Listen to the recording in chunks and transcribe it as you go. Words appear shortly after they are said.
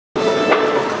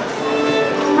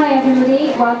Hi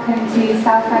everybody, welcome to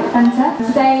Southbank Centre.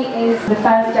 Today is the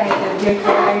first day of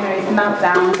Yoko Ono's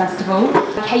Meltdown festival.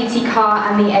 Katy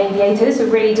Carr and the Aviators were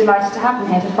really delighted to have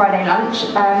them here for Friday lunch,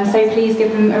 so please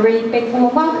give them a really big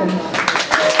warm welcome.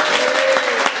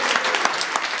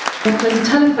 There's a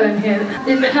telephone here.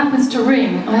 If it happens to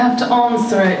ring, I have to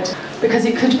answer it because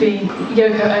it could be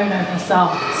Yoko Ono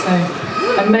herself, so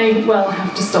I may well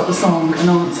have to stop the song and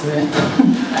answer it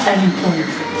at any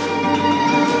point.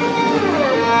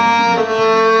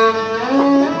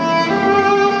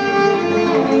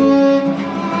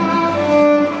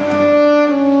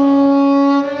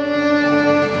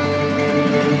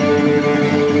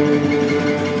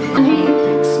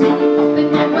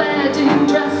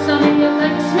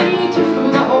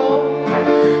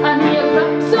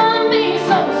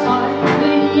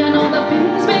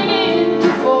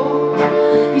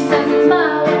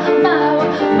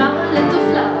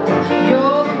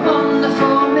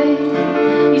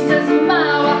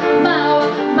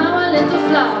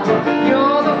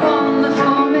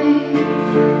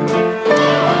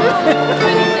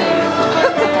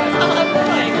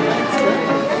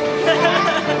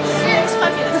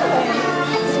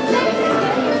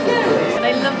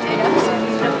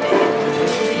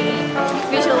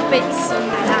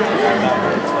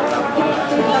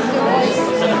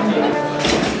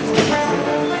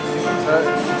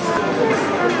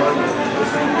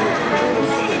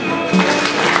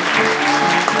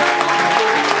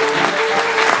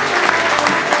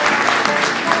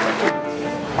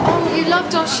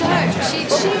 Loved our show. She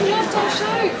loved our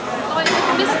show. Like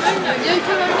Miss Ono,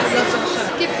 Yoko Ono loved our show.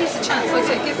 Give peace a chance. I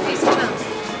said, give peace a chance.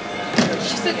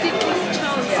 She said, give peace a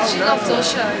chance. She loved our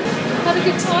show. Had a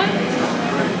good time?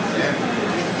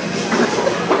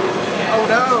 Oh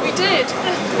no! We did. Oh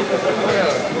no!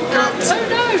 Oh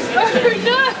no!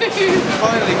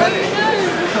 Finally got it.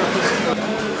 Oh no!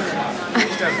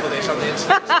 Please don't put this on the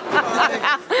internet.